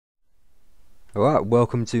Alright,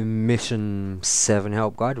 welcome to Mission 7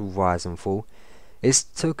 Help Guide, Rise and Fall. It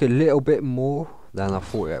took a little bit more than I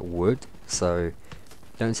thought it would, so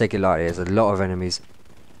don't take it lightly. There's a lot of enemies,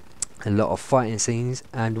 a lot of fighting scenes,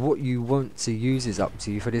 and what you want to use is up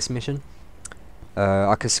to you for this mission.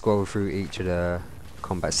 I can scroll through each of the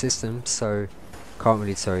combat systems, so can't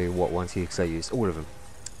really tell you what one to use because I used all of them.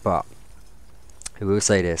 But I will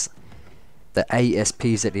say this, the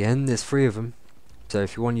ASPs at the end, there's 3 of them, so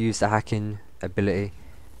if you want to use the hacking ability,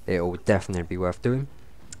 it will definitely be worth doing.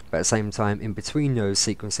 But at the same time, in between those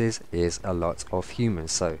sequences is a lot of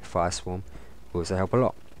humans, so Fireswarm will also help a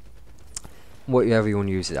lot. Whatever you want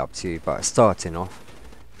to use it up to you, but starting off,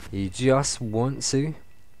 you just want to,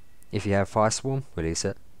 if you have Fireswarm, release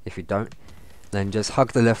it. If you don't, then just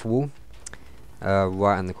hug the left wall,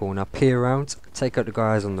 right in the corner, peer around, take out the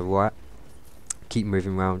guys on the right, keep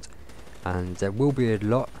moving around, and there will be a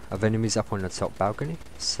lot of enemies up on the top balcony,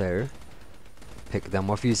 so pick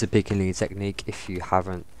them off. Use the pick and lead technique. If you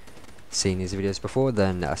haven't seen these videos before,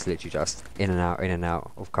 then that's literally just in and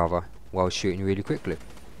out of cover while shooting really quickly.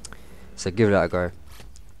 So give that a go.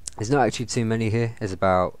 There's not actually too many here, there's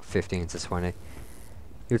about 15 to 20.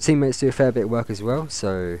 Your teammates do a fair bit of work as well,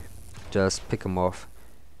 so just pick them off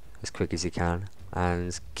as quick as you can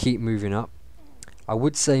and keep moving up. I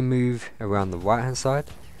would say move around the right hand side,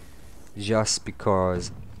 just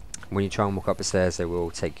because when you try and walk up the stairs they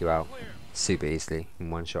will take you out super easily in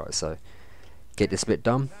one shot. So get this bit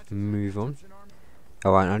done, move on.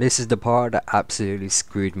 Alright, now this is the part that absolutely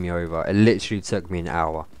screwed me over. It literally took me an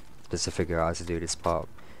hour just to figure out how to do this part.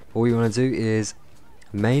 All you want to do is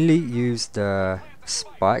mainly use the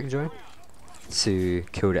spike drone to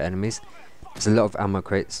kill the enemies. There's a lot of ammo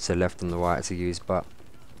crates to the left and the right to use, but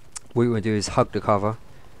what you want to do is hug the cover.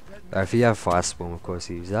 If you have Fireswarm, of course,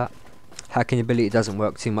 use that. Hacking ability doesn't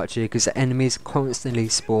work too much here because the enemies constantly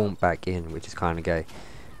spawn back in, which is kind of gay.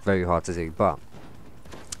 Very hard to do, but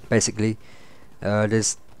basically I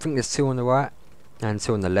think there's 2 on the right and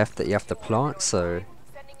 2 on the left that you have to plant, so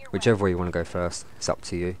whichever way you want to go first, it's up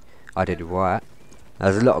to you. I did right.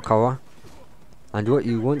 There's a lot of cover, and what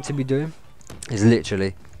you want to be doing is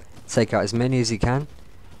literally take out as many as you can,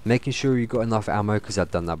 making sure you've got enough ammo, because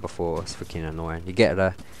I've done that before. It's freaking annoying. You get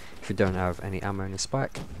there, if you don't have any ammo in the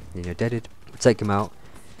spike, then you're deaded. Take them out,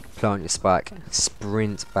 plant your spike,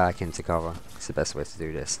 sprint back into cover. It's the best way to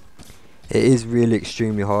do this. It is really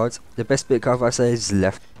extremely hard. The best bit of cover I say is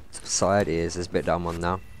left side, is this bit that I'm on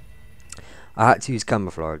now. I had to use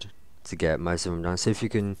camouflage to get most of them done, so if you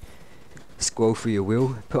can scroll through your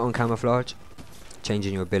wheel, put on camouflage,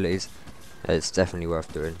 changing your abilities, it's definitely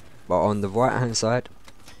worth doing. But on the right hand side,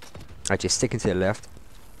 actually sticking to the left,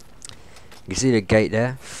 you can see the gate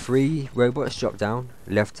there. 3 robots drop down,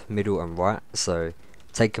 left, middle and right, so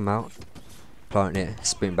take them out, plant it,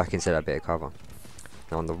 sprint back into that bit of cover.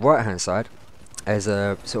 Now on the right hand side, there's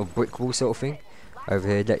a sort of brick wall sort of thing over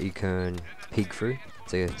here that you can peek through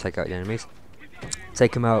to take out the enemies.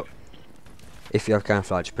 Take them out. If you have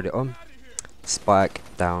camouflage, put it on, spike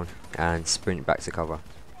down and sprint back to cover,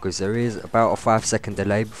 because there is about a 5-second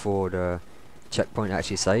delay before the checkpoint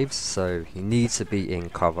actually saves, so you need to be in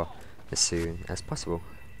cover as soon as possible.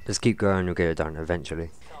 Just keep going, you'll get it done eventually.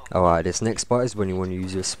 Alright, this next part is when you want to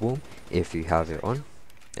use your swarm, if you have it on.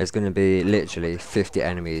 There's going to be literally 50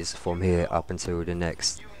 enemies from here up until the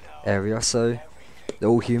next area, so they're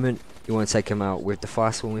all human. You want to take them out with the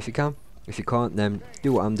Fireswarm if you can. If you can't, then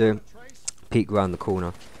do what I'm doing, peek around the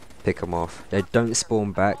corner, pick them off. They don't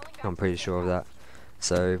spawn back, I'm pretty sure of that.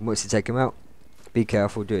 So once you take them out, be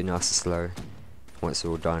careful, do it nice and slow. Once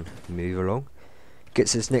they're all done, move along. Get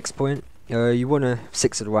to this next point. You want to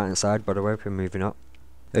stick to the right hand side, by the way, if you're moving up.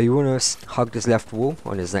 You want to hug this left wall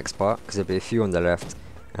on this next part, because there'll be a few on the left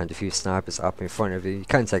and a few snipers up in front of you. You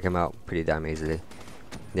can take them out pretty damn easily.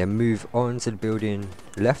 Then move on to the building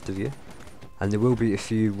left of you, and there will be a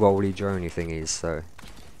few rolly droney thingies, so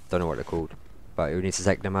don't know what they're called, but you'll need to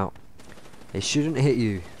take them out. They shouldn't hit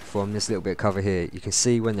you from this little bit of cover here. You can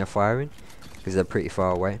see when they're firing because they're pretty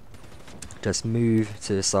far away. Just move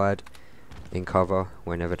to the side in cover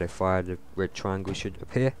whenever they fire. The red triangle should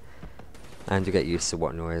appear, and you get used to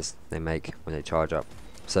what noise they make when they charge up.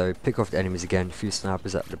 So pick off the enemies again, a few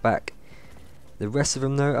snipers at the back. The rest of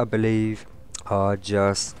them though, I believe, are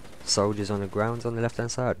just soldiers on the ground on the left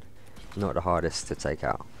hand side. Not the hardest to take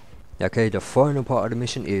out. Okay, the final part of the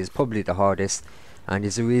mission is probably the hardest, and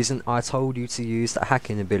is the reason I told you to use the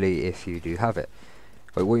hacking ability if you do have it.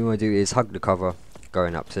 But what you want to do is hug the cover,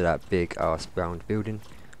 going up to that big ass round building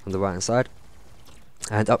on the right hand side,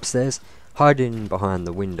 and upstairs, hiding behind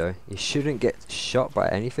the window. You shouldn't get shot by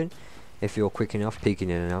anything if you're quick enough peeking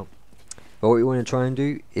in and out. But what you want to try and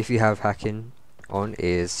do, if you have hacking, on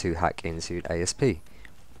is to hack into ASP.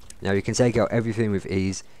 Now you can take out everything with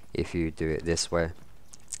ease if you do it this way.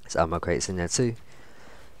 There's ammo crates in there too,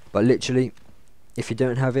 but literally if you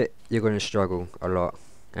don't have it, you're going to struggle a lot,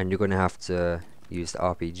 and you're going to have to use the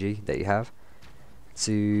RPG that you have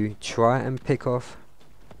to try and pick off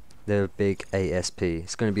the big ASP.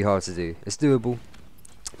 It's going to be hard to do. It's doable,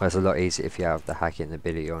 but it's a lot easier if you have the hacking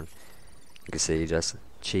ability on. You can see you just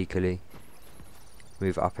cheekily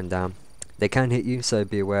move up and down. They can hit you, so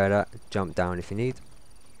be aware of that. Jump down if you need,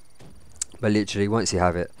 but literally once you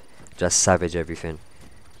have it, just savage everything,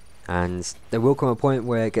 and there will come a point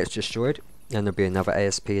where it gets destroyed and there'll be another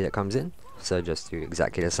ASP that comes in, so just do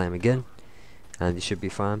exactly the same again and you should be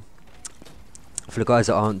fine. For the guys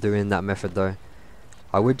that aren't doing that method though,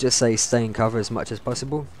 I would just say stay in cover as much as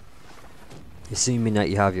possible. Assuming that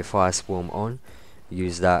you have your fire swarm on,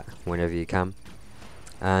 use that whenever you can,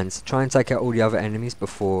 and try and take out all the other enemies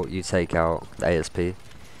before you take out the ASP,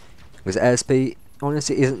 because ASP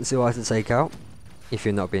honestly isn't too hard to take out if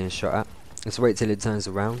you're not being shot at. Just wait till it turns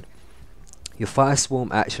around. Your fire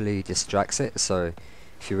swarm actually distracts it, so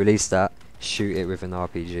if you release that, shoot it with an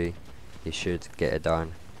RPG, you should get it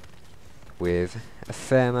done with a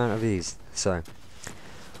fair amount of ease. So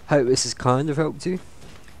hope this has kind of helped you,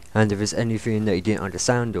 and if there's anything that you didn't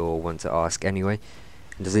understand or want to ask anyway,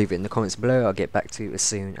 just leave it in the comments below. I'll get back to you as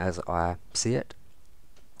soon as I see it.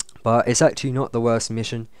 But it's actually not the worst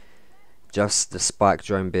mission, just the spike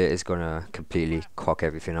drone bit is gonna completely cock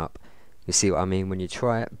everything up. You see what I mean when you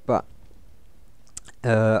try it. But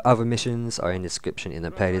other missions are in the description in the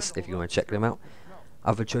playlist if you want to check them out.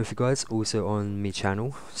 Other trophy guides also on my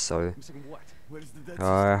channel, so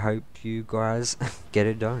I hope you guys get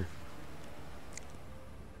it done.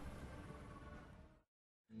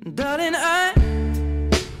 Darling, I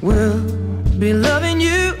will be loving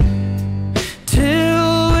you